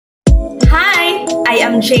I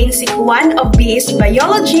am Jane Sikwan of BS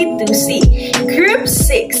Biology 2C, Group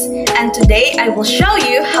 6, and today I will show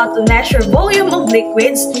you how to measure volume of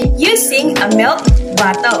liquids using a milk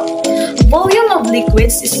bottle. Volume of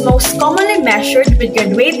liquids is most commonly measured with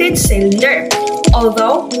graduated cylinder,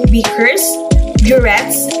 although beakers,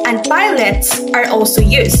 burettes, and pilettes are also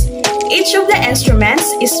used. Each of the instruments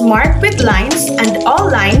is marked with lines and all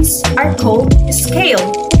lines are called scale.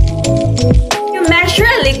 To measure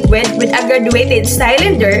a liquid with a graduated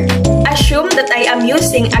cylinder, assume that I am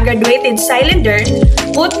using a graduated cylinder.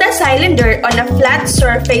 Put the cylinder on a flat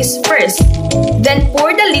surface first, then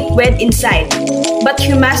pour the liquid inside. But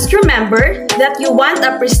you must remember that you want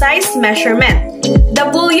a precise measurement, the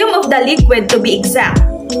volume of the liquid to be exact.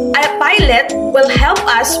 A pilot will help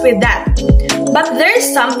us with that. But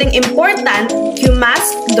there's something important you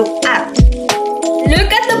must look at.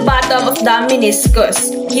 Look at the bottom of the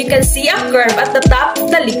meniscus. You can see a curve at the top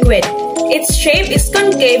of the liquid. Its shape is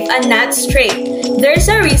concave and not straight. There's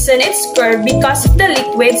a reason it's curved because of the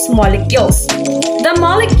liquid's molecules. The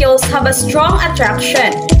molecules have a strong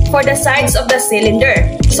attraction for the sides of the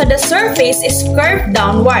cylinder, so the surface is curved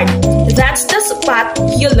downward. That's the spot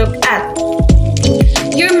you look at.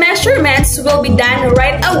 Your measurements will be done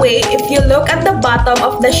right away if you look at the bottom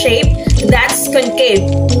of the shape that's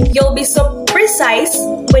concave. You'll be so precise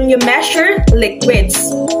when you measure liquids.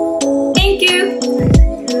 Thank you!